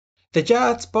The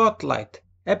Jazz Spotlight,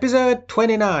 episode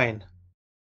 29.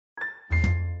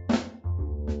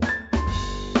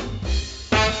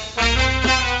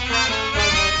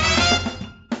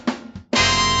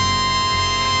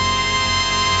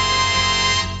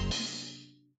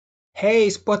 Hey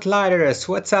Spotlighters,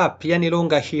 what's up? Jani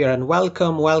Lunga here and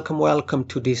welcome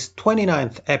to this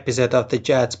 29th episode of the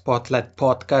Jazz Spotlight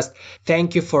podcast.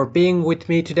 Thank you for being with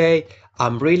me today.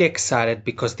 I'm really excited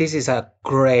because this is a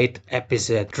great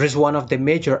episode. There is one of the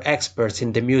major experts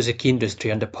in the music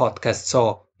industry on the podcast,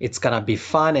 so it's gonna be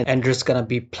fun and there's gonna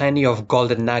be plenty of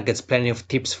golden nuggets, plenty of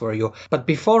tips for you. But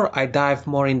before I dive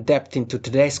more in depth into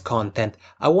today's content,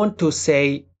 I want to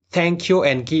say thank you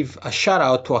and give a shout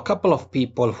out to a couple of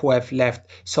people who have left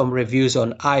some reviews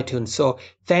on iTunes. So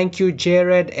thank you,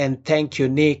 Jared, and thank you,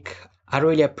 Nick. I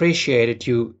really appreciated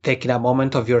you taking a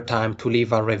moment of your time to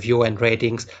leave a review and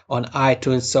ratings on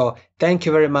iTunes. So thank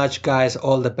you very much, guys.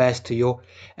 All the best to you.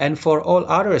 And for all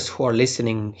others who are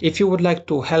listening, if you would like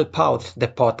to help out the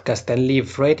podcast and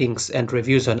leave ratings and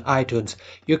reviews on iTunes,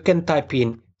 you can type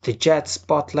in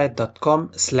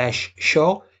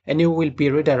thejazzspotlight.com/show and you will be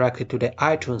redirected to the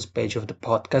iTunes page of the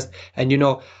podcast. And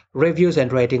reviews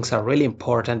and ratings are really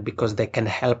important because they can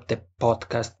help the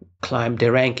podcast climb the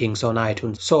rankings on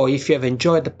iTunes. So if you have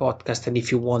enjoyed the podcast and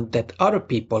if you want that other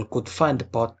people could find the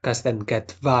podcast and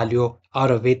get value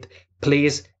out of it,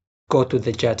 please go to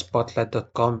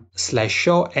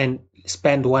thejazzspotlight.com/show and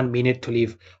spend 1 minute to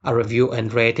leave a review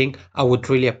and rating. I would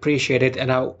really appreciate it, and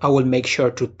I will make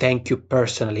sure to thank you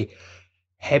personally.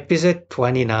 Episode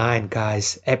 29,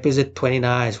 guys. Episode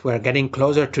 29. We're getting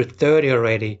closer to 30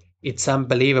 already. It's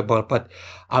unbelievable, but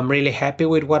I'm really happy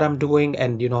with what I'm doing.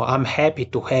 And, I'm happy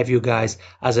to have you guys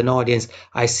as an audience.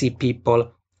 I see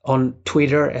people on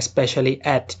Twitter, especially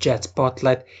at Jazz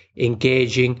Spotlight,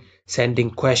 engaging,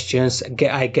 sending questions.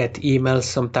 I get emails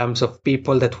sometimes of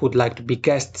people that would like to be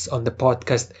guests on the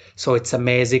podcast. So it's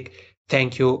amazing.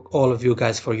 Thank you, all of you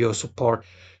guys, for your support.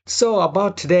 So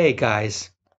about today, guys.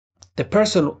 The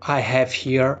person I have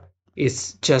here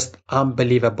is just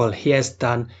unbelievable. He has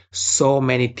done so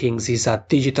many things. He's a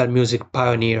digital music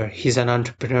pioneer. He's an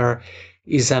entrepreneur.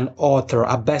 He's an author,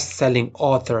 a best-selling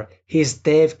author. He's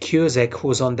Dave Kusek,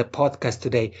 who's on the podcast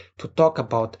today to talk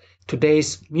about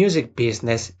today's music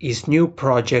business, his new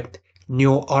project,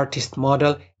 new artist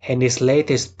model, and his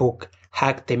latest book,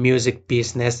 Hack the Music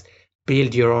Business,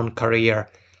 Build Your Own Career.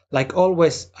 Like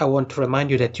always, I want to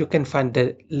remind you that you can find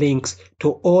the links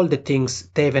to all the things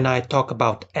Dave and I talk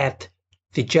about at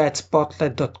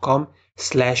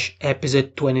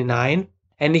thejazzspotlight.com/episode 29.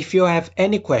 And if you have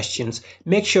any questions,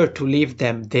 make sure to leave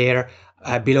them there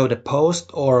below the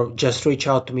post, or just reach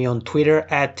out to me on Twitter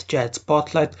at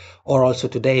jazzspotlight, or also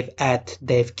to Dave at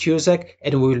Dave Kusek,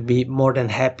 and we will be more than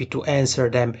happy to answer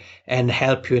them and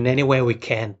help you in any way we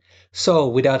can. So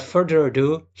without further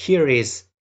ado, here is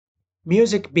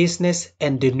Music Business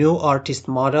and the New Artist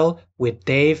Model with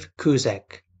Dave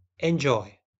Kusek.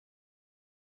 Enjoy.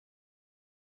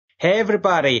 Hey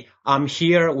everybody, I'm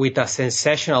here with a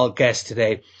sensational guest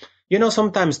today.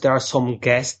 Sometimes there are some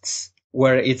guests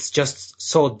where it's just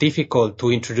so difficult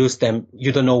to introduce them.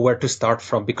 You don't know where to start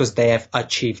from because they have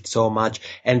achieved so much.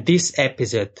 And this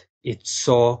episode, it's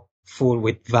so full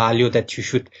with value that you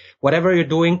should, whatever you're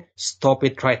doing, stop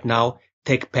it right now.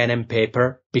 Take pen and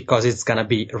paper because it's going to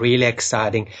be really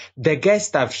exciting. The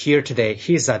guest I've here today,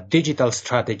 he's a digital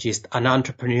strategist, an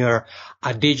entrepreneur,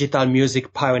 a digital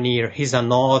music pioneer. He's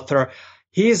an author.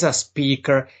 He's a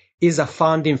speaker. He's a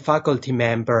founding faculty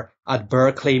member at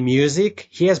Berkeley Music.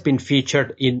 He has been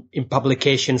featured in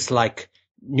publications like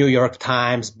New York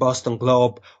Times, Boston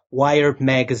Globe, Wired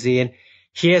Magazine.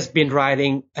 He has been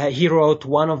writing, he wrote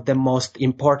one of the most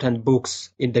important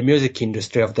books in the music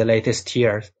industry of the latest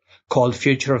years, called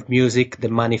Future of Music, the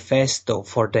Manifesto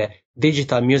for the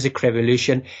Digital Music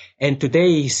Revolution. And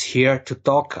today he's here to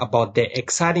talk about the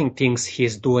exciting things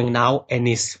he's doing now and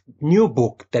his new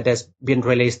book that has been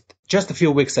released just a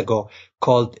few weeks ago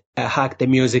called Hack the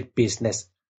Music Business.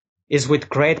 It's with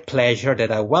great pleasure that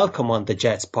I welcome on the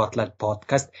Jazz Spotlight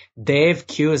podcast, Dave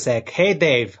Kusek. Hey,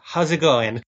 Dave, how's it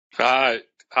going? Hi,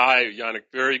 Yannick.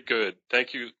 Very good.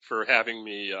 Thank you for having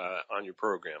me on your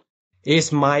program.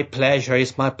 It's my pleasure.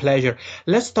 It's my pleasure.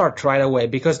 Let's start right away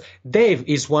because Dave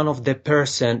is one of the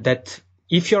person that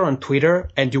if you're on Twitter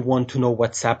and you want to know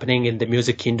what's happening in the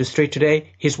music industry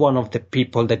today, he's one of the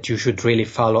people that you should really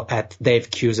follow at Dave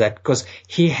Kusek because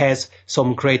he has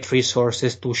some great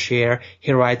resources to share.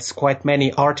 He writes quite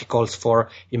many articles for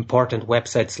important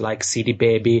websites like CD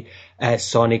Baby,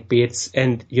 Sonic Beats,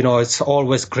 and it's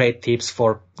always great tips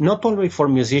for not only for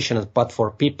musicians but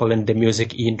for people in the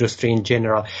music industry in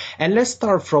general. And let's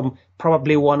start from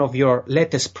probably one of your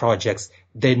latest projects,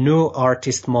 the New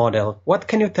Artist Model. What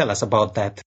can you tell us about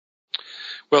that?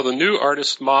 Well, the New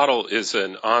Artist Model is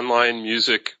an online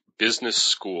music business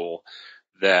school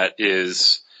that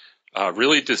is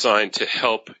really designed to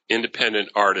help independent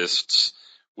artists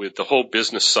with the whole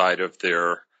business side of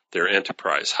their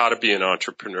enterprise, how to be an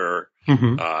entrepreneur,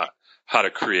 how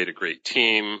to create a great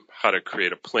team, how to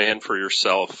create a plan for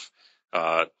yourself,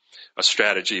 a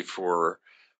strategy for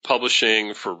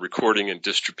publishing, for recording and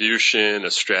distribution,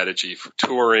 a strategy for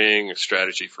touring, a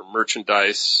strategy for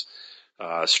merchandise,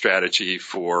 strategy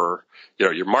for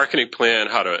your marketing plan,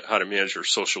 how to manage your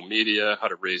social media, how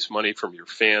to raise money from your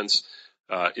fans.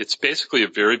 It's basically a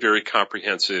very, very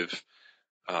comprehensive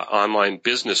online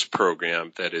business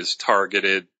program that is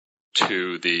targeted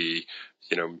to the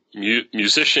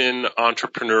musician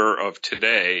entrepreneur of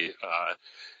today.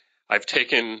 I've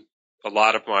taken a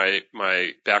lot of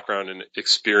my background and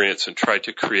experience and tried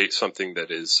to create something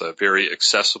that is very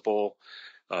accessible,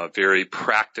 very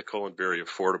practical, and very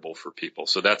affordable for people.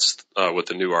 So that's what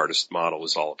the New Artist Model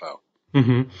is all about.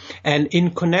 And in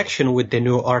connection with the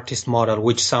New Artist Model,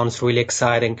 which sounds really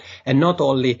exciting, and not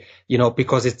only,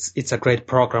 because it's a great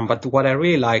program, but what I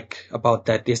really like about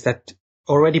that is that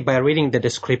already by reading the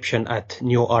description at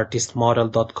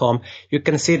newartistmodel.com, you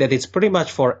can see that it's pretty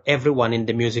much for everyone in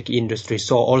the music industry.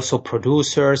 So also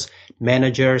producers,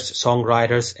 managers,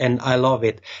 songwriters, and I love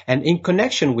it. And in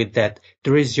connection with that,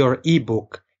 there is your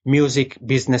ebook, Music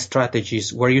Business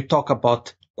Strategies, where you talk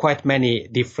about quite many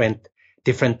different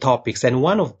topics. And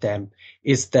one of them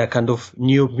is the kind of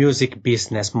new music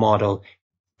business model.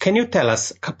 Can you tell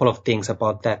us a couple of things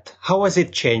about that? How has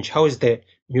it changed? How is the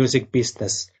music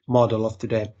business model of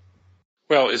today?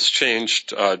 Well, it's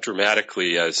changed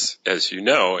dramatically, as you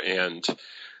know, and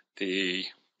the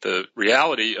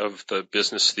reality of the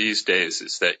business these days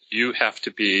is that you have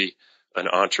to be an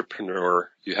entrepreneur.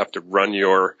 You have to run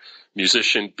your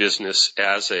musician business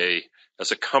as a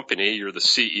company. You're the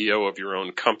CEO of your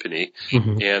own company,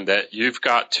 and that you've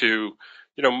got to,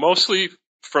 mostly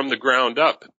from the ground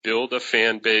up, build a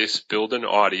fan base, build an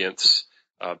audience,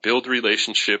 build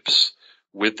relationships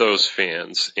with those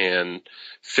fans, and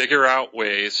figure out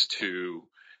ways to,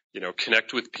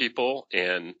 connect with people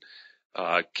and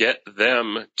get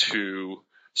them to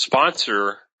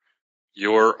sponsor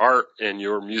your art and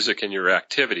your music and your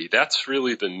activity. That's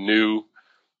really the new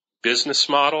business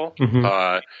model.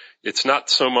 It's not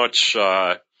so much,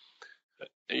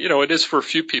 it is for a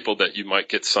few people that you might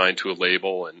get signed to a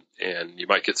label and you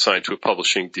might get signed to a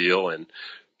publishing deal and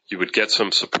you would get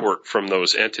some support from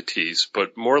those entities.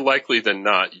 But more likely than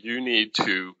not, you need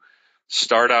to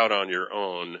start out on your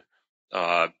own,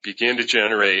 begin to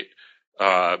generate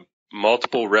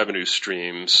multiple revenue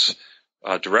streams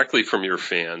directly from your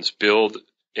fans, build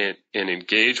and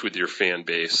engage with your fan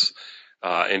base,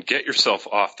 and get yourself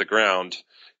off the ground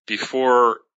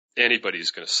before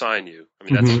anybody's going to sign you. I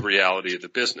mean, that's the reality of the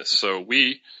business. So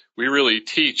we really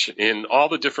teach in all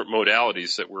the different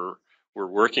modalities that we're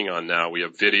working on now. We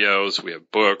have videos, we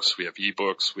have books, we have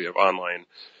ebooks, we have online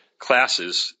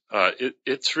classes.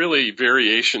 It's really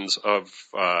variations of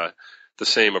the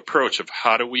same approach of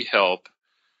how do we help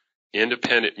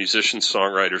independent musicians,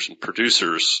 songwriters, and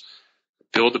producers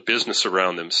build a business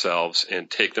around themselves and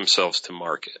take themselves to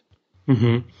market.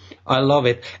 I love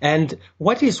it. And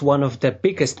what is one of the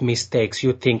biggest mistakes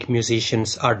you think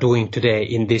musicians are doing today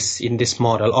in this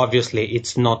model? Obviously,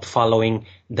 it's not following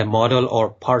the model or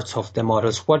parts of the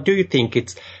models. What do you think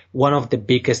it's one of the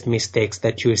biggest mistakes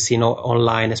that you see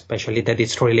online, especially that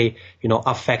it's really,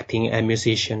 affecting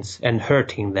musicians and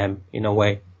hurting them in a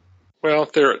way? Well,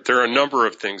 there are a number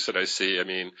of things that I see. I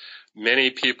mean, many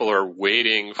people are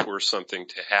waiting for something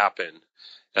to happen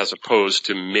as opposed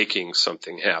to making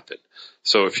something happen.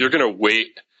 So if you're going to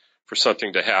wait for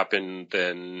something to happen,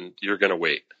 then you're going to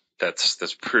wait.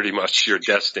 That's pretty much your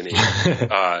destiny.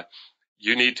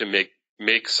 You need to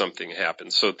make something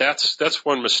happen. So that's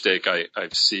one mistake I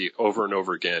see over and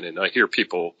over again. And I hear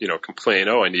people, complain,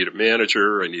 oh, I need a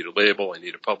manager, I need a label, I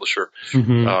need a publisher.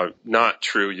 Not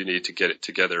true. You need to get it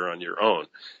together on your own.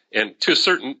 And to a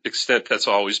certain extent, that's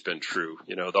always been true.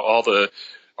 All the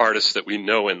artists that we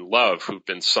know and love who've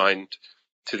been signed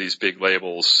to these big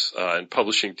labels and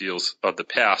publishing deals of the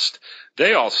past,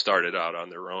 they all started out on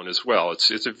their own as well.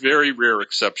 It's a very rare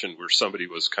exception where somebody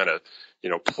was kind of,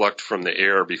 plucked from the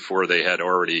air before they had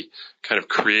already kind of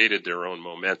created their own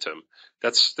momentum.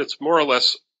 That's more or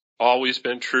less always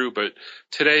been true, but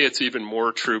today it's even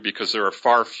more true because there are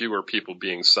far fewer people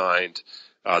being signed.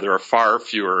 There are far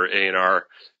fewer A&R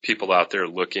people out there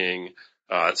looking.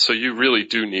 So you really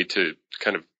do need to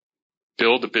kind of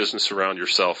build a business around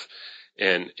yourself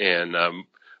and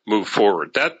move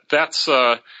forward. That's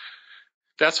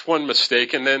one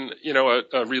mistake. And then,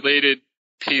 a related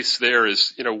piece there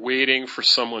is, waiting for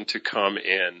someone to come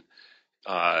and,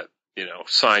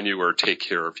 sign you or take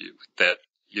care of you. That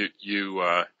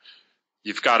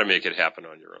you've got to make it happen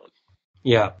on your own.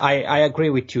 Yeah, I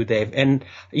agree with you, Dave. And,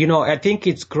 I think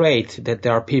it's great that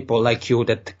there are people like you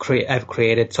that have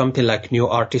created something like New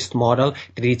Artist Model,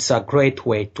 that it's a great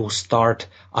way to start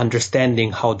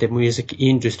understanding how the music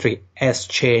industry has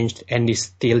changed and is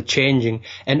still changing.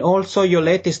 And also your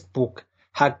latest book,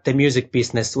 Hack the Music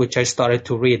Business, which I started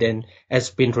to read and has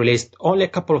been released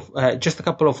only just a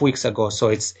couple of weeks ago. So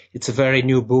it's a very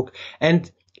new book.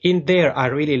 And in there, I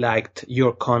really liked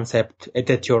your concept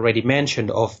that you already mentioned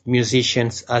of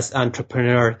musicians as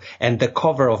entrepreneurs, and the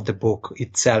cover of the book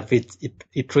itself.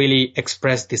 It really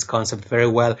expressed this concept very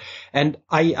well. And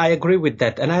I agree with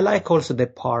that. And I like also the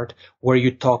part where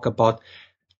you talk about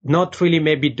not really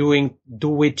maybe do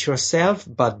it yourself,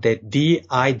 but the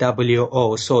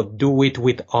DIWO. So do it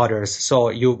with others. So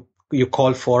you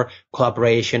call for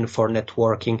collaboration, for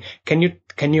networking. Can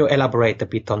you elaborate a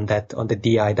bit on that, on the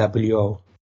DIWO?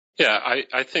 Yeah,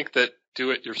 I think that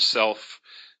do-it-yourself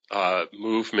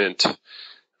movement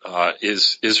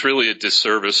is really a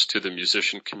disservice to the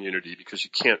musician community, because you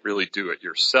can't really do it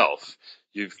yourself.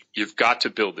 You've got to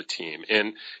build a team,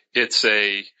 and it's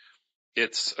a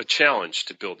challenge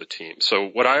to build a team. So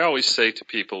what I always say to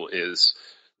people is,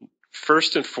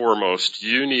 first and foremost,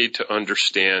 you need to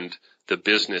understand the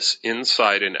business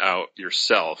inside and out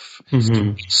yourself,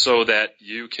 so that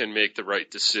you can make the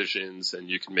right decisions and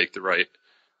you can make the right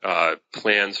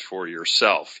plans for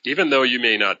yourself. Even though you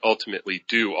may not ultimately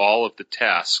do all of the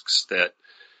tasks that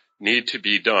need to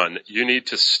be done, you need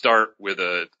to start with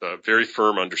a very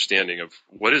firm understanding of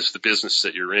what is the business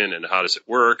that you're in and how does it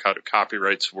work, how do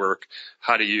copyrights work,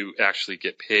 how do you actually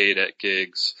get paid at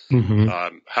gigs,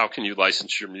 how can you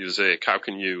license your music, how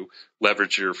can you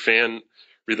leverage your fan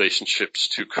relationships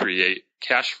to create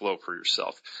cash flow for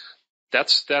yourself.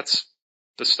 That's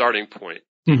the starting point.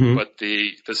 But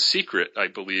the secret, I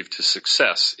believe, to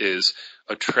success is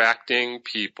attracting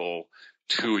people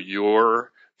to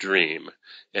your dream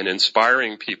and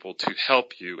inspiring people to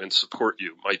help you and support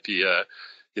you. It might be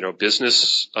a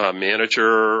business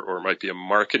manager, or it might be a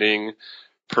marketing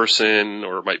person,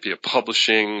 or it might be a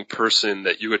publishing person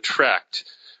that you attract,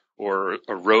 or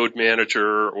a road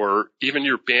manager, or even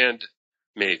your band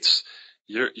mates.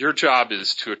 Your job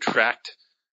is to attract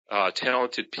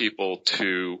talented people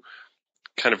to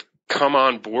kind of come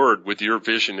on board with your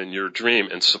vision and your dream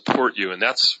and support you. And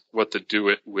that's what the Do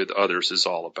It With Others is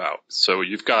all about. So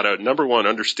you've got to, number one,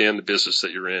 understand the business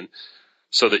that you're in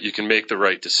so that you can make the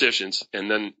right decisions.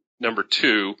 And then number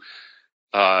two,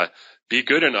 be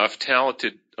good enough,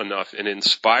 talented enough, and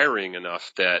inspiring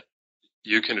enough that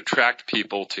you can attract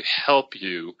people to help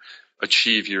you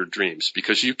achieve your dreams,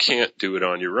 because you can't do it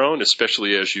on your own,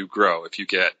 especially as you grow. If you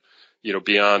get,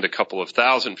 beyond a couple of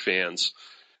thousand fans,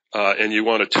 and you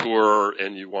want to tour,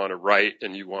 and you want to write,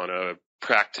 and you want to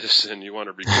practice, and you want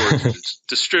to record, and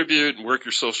distribute, and work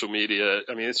your social media.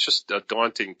 I mean, it's just a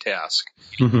daunting task.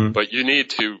 But you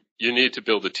need to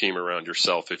build a team around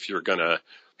yourself if you're going to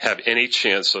have any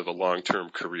chance of a long-term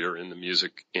career in the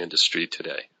music industry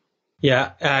today.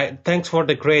 Yeah, thanks for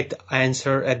the great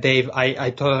answer, Dave. I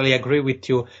totally agree with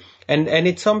you. And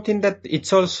it's something that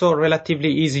it's also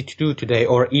relatively easy to do today,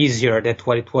 or easier than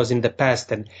what it was in the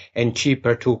past, and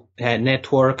cheaper to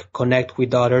network, connect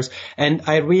with others. And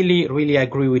I really, really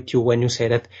agree with you when you say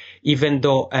that even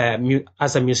though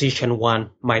as a musician, one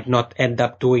might not end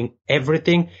up doing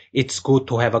everything, it's good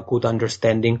to have a good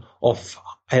understanding of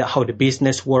how the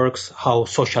business works, how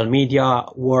social media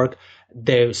work,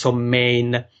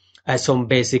 some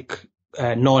basic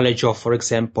knowledge of, for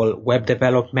example, web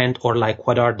development, or like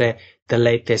what are the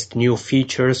latest new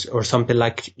features, or something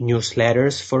like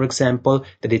newsletters, for example,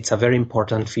 that it's a very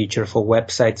important feature for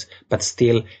websites, but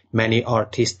still many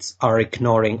artists are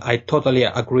ignoring. I totally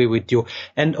agree with you.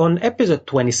 And on episode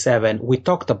 27, we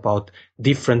talked about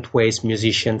different ways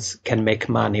musicians can make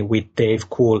money with Dave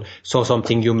Cool. So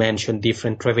something you mentioned,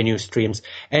 different revenue streams.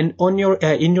 And on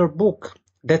in your book,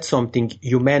 that's something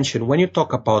you mentioned when you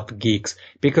talk about gigs,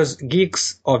 because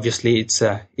gigs, obviously, it's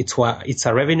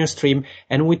a revenue stream,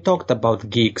 and we talked about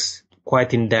gigs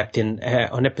quite in depth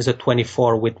on episode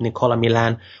 24 with Nicola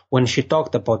Milan, when she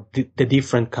talked about the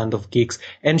different kind of gigs,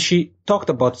 and she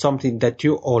talked about something that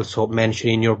you also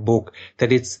mentioned in your book,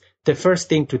 that it's the first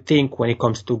thing to think when it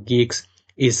comes to gigs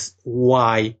is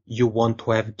why you want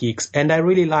to have gigs. And I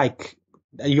really like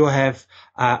you have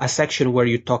a section where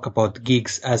you talk about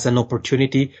gigs as an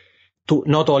opportunity to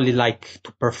not only like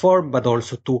to perform, but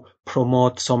also to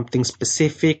promote something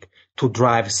specific, to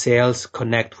drive sales,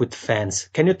 connect with fans.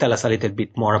 Can you tell us a little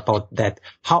bit more about that?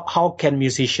 How can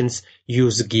musicians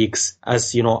use gigs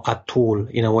as, a tool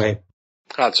in a way?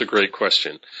 That's a great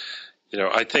question.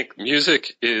 I think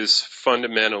music is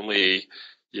fundamentally,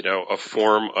 a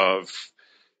form of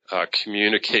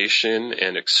communication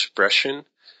and expression.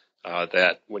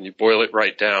 That when you boil it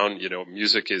right down,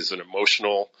 music is an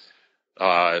emotional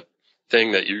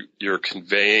thing that you're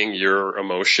conveying your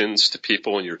emotions to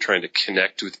people, and you're trying to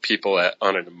connect with people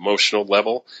on an emotional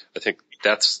level. I think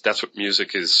that's what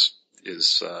music is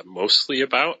mostly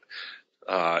about.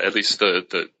 At least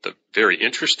the very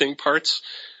interesting parts.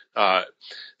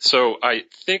 So I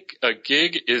think a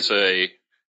gig is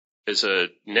a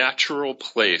natural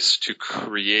place to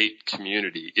create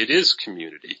community. It is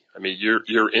community. I mean,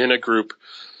 you're in a group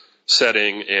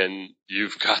setting and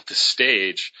you've got the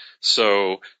stage.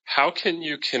 So how can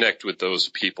you connect with those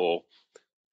people,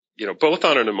 both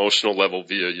on an emotional level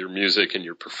via your music and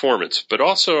your performance, but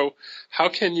also how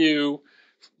can you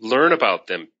learn about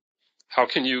them? How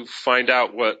can you find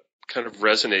out what kind of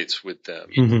resonates with them?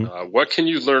 Mm-hmm. What can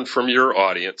you learn from your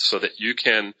audience so that you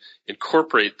can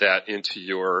incorporate that into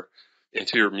your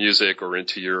music or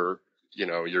into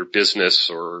your business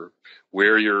or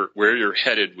where you're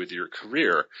headed with your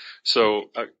career. So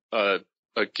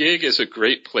a gig is a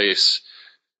great place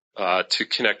to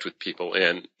connect with people,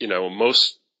 and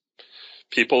most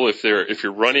people, if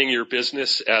you're running your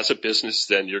business as a business,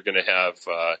 then you're going to have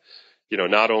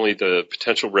not only the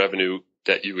potential revenue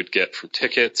that you would get from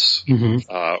tickets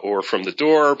or from the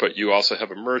door, but you also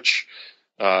have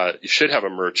you should have a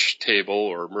merch table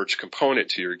or merch component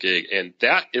to your gig. And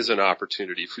that is an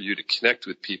opportunity for you to connect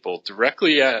with people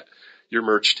directly at your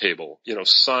merch table,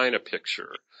 sign a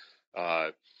picture,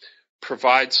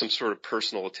 provide some sort of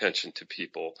personal attention to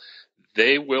people.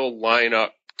 They will line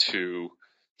up to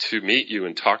meet you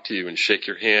and talk to you and shake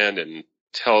your hand and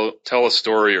tell a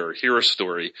story or hear a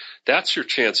story. That's your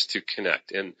chance to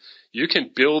connect. And you can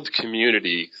build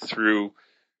community through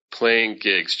playing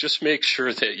gigs. Just make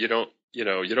sure that you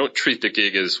don't treat the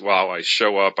gig as, wow, I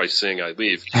show up, I sing, I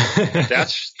leave.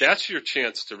 That's your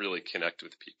chance to really connect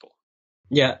with people.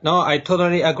 Yeah, no, I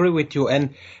totally agree with you.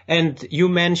 And you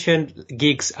mentioned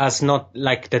gigs as not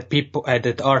like that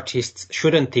that artists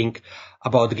shouldn't think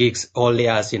about gigs only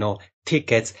as,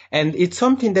 tickets. And it's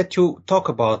something that you talk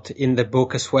about in the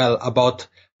book as well, about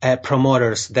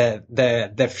promoters,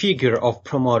 the figure of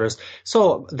promoters.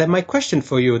 So my question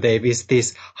for you, Dave, is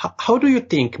this: how do you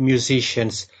think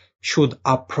musicians should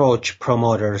approach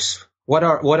promoters? What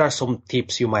are some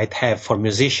tips you might have for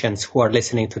musicians who are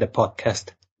listening to the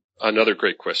podcast? Another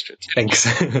great question. Thanks.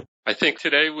 I think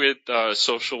today with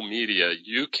social media,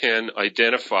 you can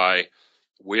identify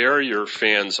where your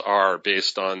fans are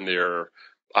based on their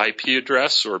IP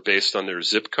address or based on their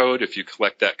zip code if you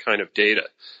collect that kind of data.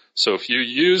 So if you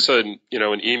use an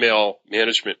email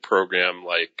management program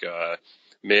like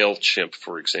MailChimp,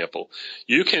 for example,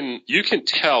 you can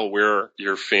tell where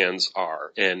your fans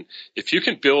are. And if you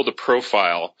can build a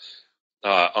profile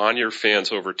on your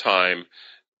fans over time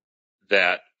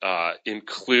that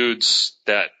includes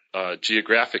that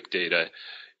geographic data,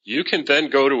 you can then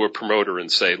go to a promoter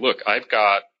and say, look, I've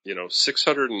got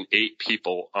 608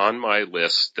 people on my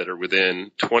list that are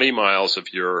within 20 miles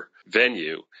of your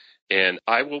venue, and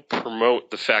I will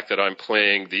promote the fact that I'm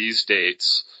playing these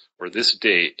dates or this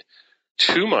date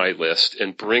to my list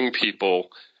and bring people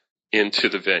into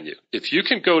the venue. If you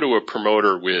can go to a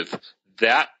promoter with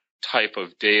that type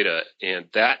of data and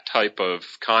that type of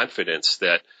confidence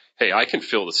that, hey, I can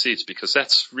fill the seats, because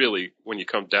that's really, when you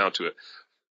come down to it,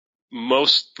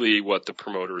 mostly what the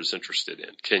promoter is interested in.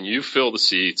 Can you fill the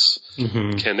seats?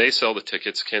 Mm-hmm. Can they sell the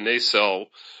tickets? Can they sell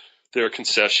their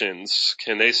concessions?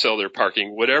 Can they sell their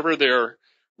parking? Whatever their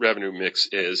revenue mix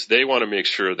is, they want to make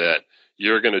sure that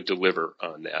you're going to deliver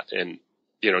on that. And,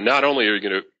 not only are you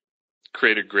going to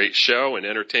create a great show and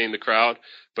entertain the crowd,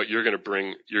 but you're going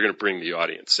to bring the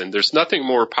audience. And there's nothing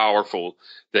more powerful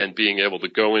than being able to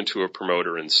go into a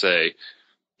promoter and say,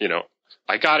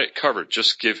 I got it covered.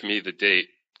 Just give me the date,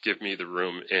 give me the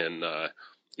room, and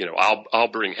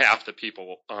I'll bring half the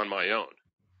people on my own.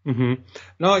 Mm-hmm.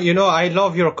 No, I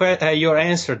love your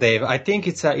answer, Dave. I think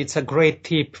it's a great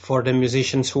tip for the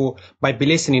musicians who might be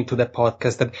listening to the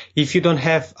podcast, that if you don't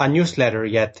have a newsletter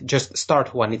yet, just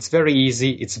start one. It's very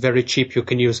easy. It's very cheap. You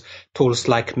can use tools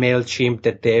like MailChimp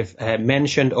that Dave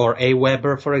mentioned, or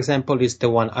Aweber, for example, is the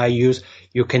one I use.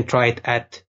 You can try it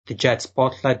at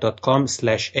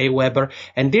thejetspotlight.com/aweber.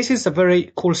 And this is a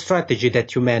very cool strategy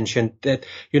that you mentioned, that,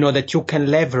 that you can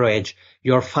leverage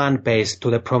your fan base to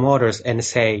the promoters and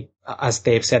say, as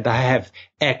Dave said, I have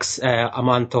X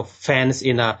amount of fans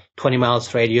in a 20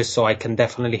 miles radius, so I can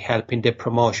definitely help in the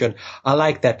promotion. I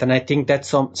like that. And I think that's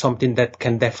something that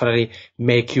can definitely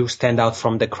make you stand out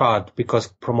from the crowd, because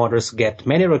promoters get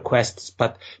many requests,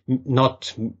 but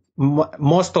not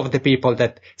most of the people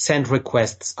that send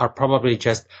requests are probably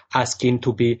just asking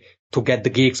to get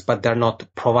the gigs, but they're not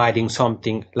providing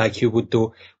something like you would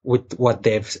do with what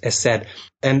they've said.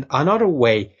 And another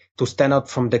way to stand out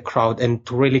from the crowd and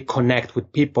to really connect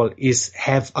with people is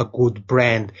have a good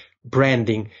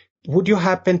branding. Would you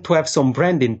happen to have some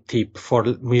branding tip for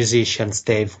musicians,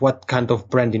 Dave? What kind of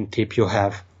branding tip you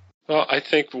have? Well, I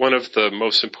think one of the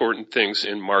most important things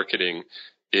in marketing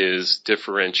is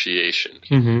differentiation.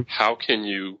 Mm-hmm. How can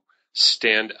you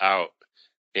stand out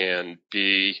and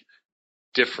be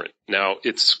different? Now,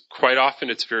 it's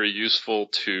very useful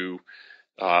to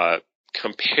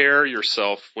compare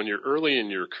yourself when you're early in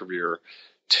your career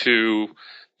to,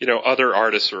 other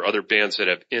artists or other bands that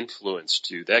have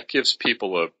influenced you. That gives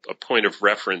people a point of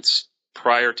reference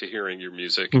prior to hearing your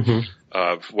music, Mm-hmm.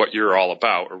 of what you're all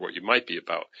about or what you might be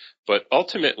about. But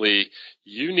ultimately,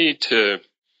 you need to,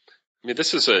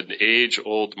 this is an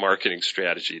age-old marketing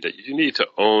strategy, that you need to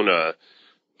own a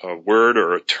word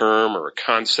or a term or a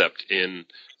concept in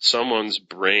someone's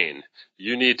brain.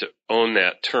 You need to own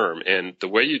that term. And the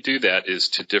way you do that is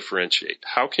to differentiate.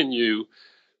 How can you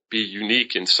be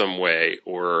unique in some way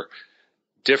or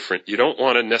different? You don't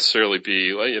want to necessarily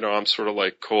be, I'm sort of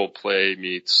like Coldplay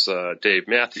meets Dave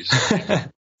Matthews.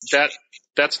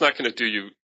 That's not going to do you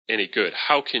any good.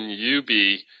 How can you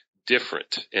be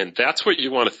different? And that's what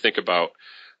you want to think about.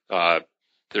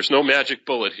 There's no magic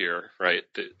bullet here, right?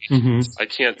 Mm-hmm. I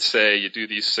can't say you do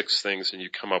these 6 things and you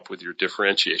come up with your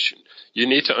differentiation. You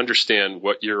need to understand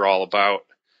what you're all about,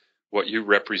 what you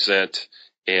represent,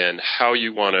 and how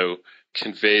you want to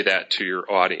convey that to your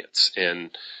audience.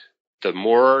 And the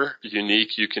more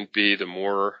unique you can be, the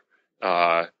more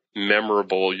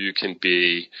memorable you can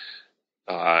be,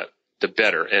 the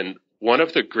better. And one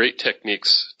of the great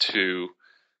techniques to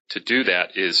do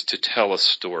that is to tell a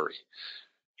story.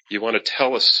 You want to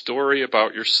tell a story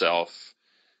about yourself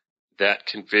that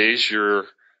conveys your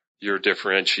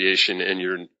differentiation and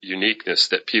your uniqueness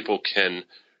that people can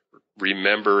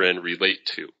remember and relate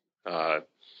to.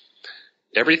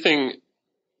 Everything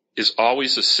is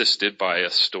always assisted by a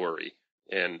story.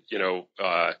 And,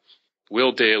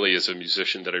 Will Daly is a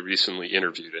musician that I recently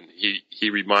interviewed, and he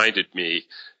reminded me,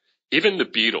 even the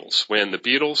Beatles, when the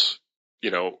Beatles,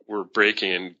 were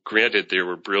breaking, and granted they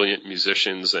were brilliant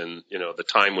musicians and, the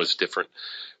time was different,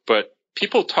 but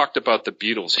people talked about the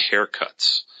Beatles'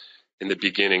 haircuts in the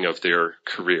beginning of their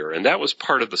career. And that was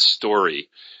part of the story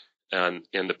and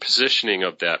the positioning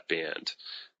of that band.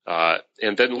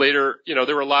 And then later,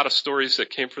 there were a lot of stories that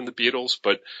came from the Beatles,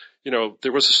 but,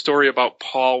 there was a story about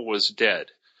Paul Was Dead,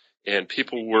 and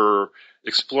people were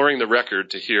exploring the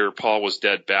record to hear Paul Was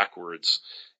Dead backwards.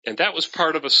 And that was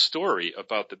part of a story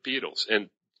about the Beatles.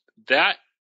 And that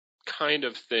kind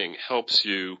of thing helps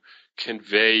you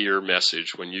convey your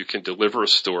message when you can deliver a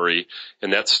story,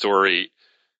 and that story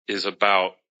is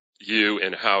about you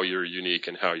and how you're unique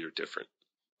and how you're different.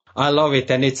 I love it.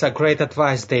 And it's a great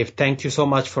advice, Dave. Thank you so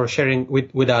much for sharing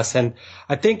with us. And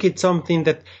I think it's something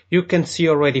that you can see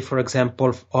already, for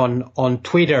example, on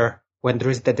Twitter, when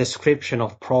there is the description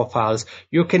of profiles,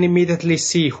 you can immediately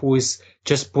see who is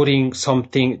just putting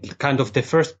something, kind of the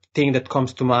first thing that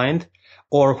comes to mind,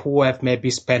 or who have maybe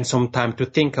spent some time to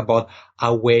think about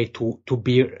a way to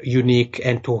be unique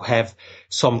and to have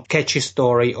some catchy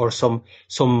story or some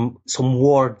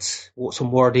words,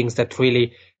 some wordings that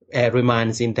really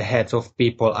remains in the heads of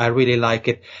people. I really like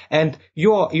it. And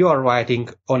you are writing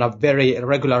on a very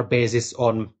regular basis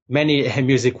on many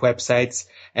music websites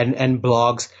and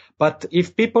blogs. But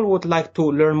if people would like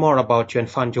to learn more about you and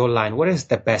find you online, what is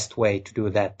the best way to do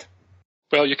that?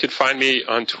 Well, you can find me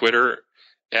on Twitter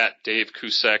at Dave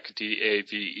Kusek,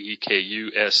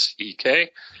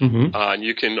 DAVEKUSEK. Mm-hmm. And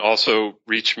you can also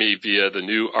reach me via the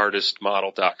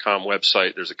newartistmodel.com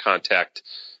website. There's a contact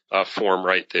form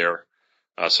right there.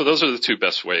 So those are the 2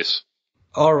 best ways.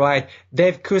 All right.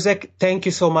 Dave Kusek, thank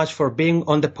you so much for being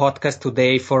on the podcast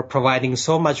today, for providing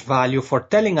so much value, for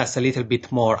telling us a little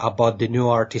bit more about the new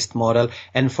artist model,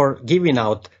 and for giving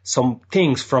out some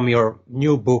things from your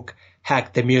new book,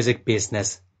 Hack the Music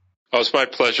Business. Oh, it's my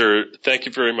pleasure. Thank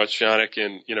you very much, Yannick.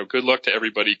 And, good luck to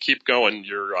everybody. Keep going.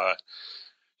 You're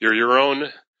your own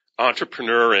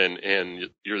entrepreneur and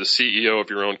you're the CEO of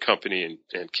your own company,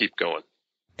 and keep going.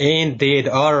 Indeed.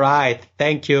 All right.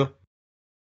 Thank you.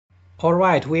 All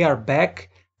right, we are back.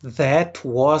 That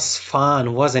was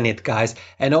fun, wasn't it, guys?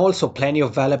 And also plenty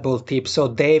of valuable tips. So,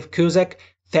 Dave Kusek,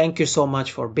 thank you so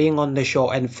much for being on the show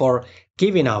and for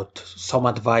giving out some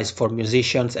advice for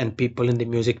musicians and people in the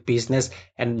music business.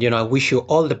 And, I wish you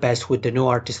all the best with the new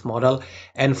artist model.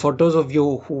 And for those of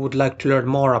you who would like to learn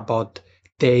more about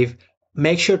Dave,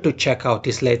 make sure to check out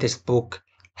his latest book,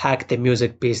 Hack the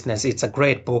Music Business. It's a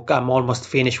great book. I'm almost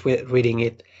finished with reading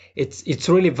it. It's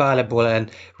really valuable,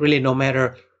 and really, no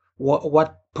matter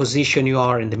what position you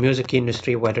are in the music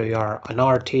industry, whether you are an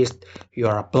artist, you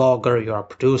are a blogger, you're a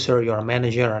producer, you're a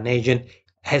manager, an agent,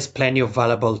 has plenty of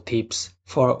valuable tips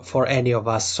for any of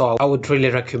us. So I would really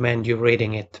recommend you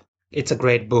reading it. It's a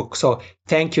great book. So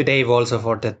thank you, Dave, also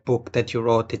for that book that you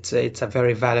wrote. It's a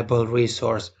very valuable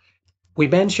resource. We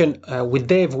mentioned with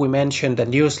Dave, we mentioned the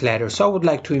newsletter. So I would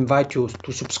like to invite you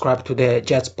to subscribe to the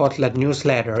Jet Spotlight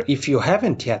newsletter if you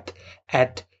haven't yet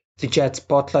at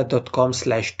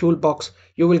thejetspotlight.com/toolbox.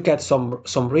 You will get some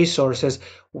resources,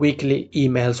 weekly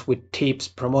emails with tips,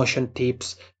 promotion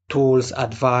tips, tools,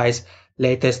 advice,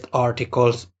 latest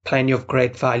articles, plenty of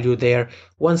great value there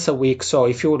once a week. So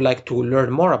if you would like to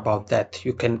learn more about that,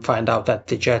 you can find out at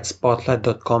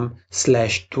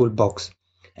thejetspotlight.com/toolbox.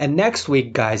 And next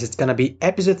week, guys, it's going to be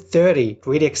episode 30.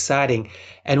 Really exciting.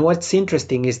 And what's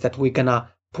interesting is that we're going to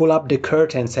pull up the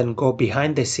curtains and go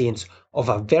behind the scenes of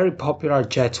a very popular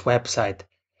Jets website.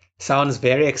 Sounds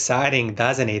very exciting,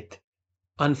 doesn't it?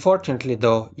 Unfortunately,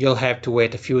 though, you'll have to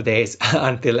wait a few days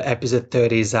until episode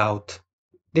 30 is out.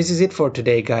 This is it for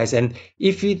today, guys. And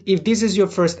if this is your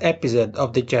first episode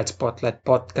of the Jet Spotlight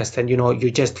podcast, and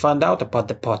you just found out about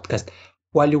the podcast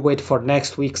while you wait for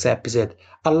next week's episode,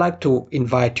 I'd like to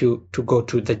invite you to go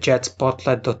to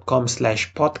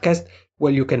thejetspotlight.com/podcast,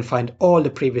 where you can find all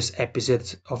the previous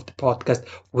episodes of the podcast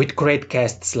with great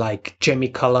guests like Jamie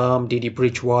Cullum, Didi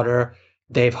Bridgewater,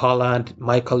 Dave Holland,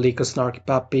 Michael Lico Snarky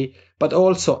Puppy, but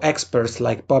also experts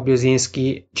like Bob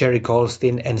Yosinski, Jerry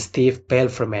Goldstein, and Steve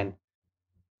Pelfreman.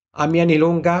 I'm Yanni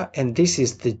Lunga, and this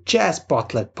is the Jazz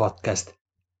Spotlight Podcast.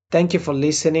 Thank you for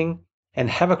listening, and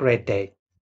have a great day.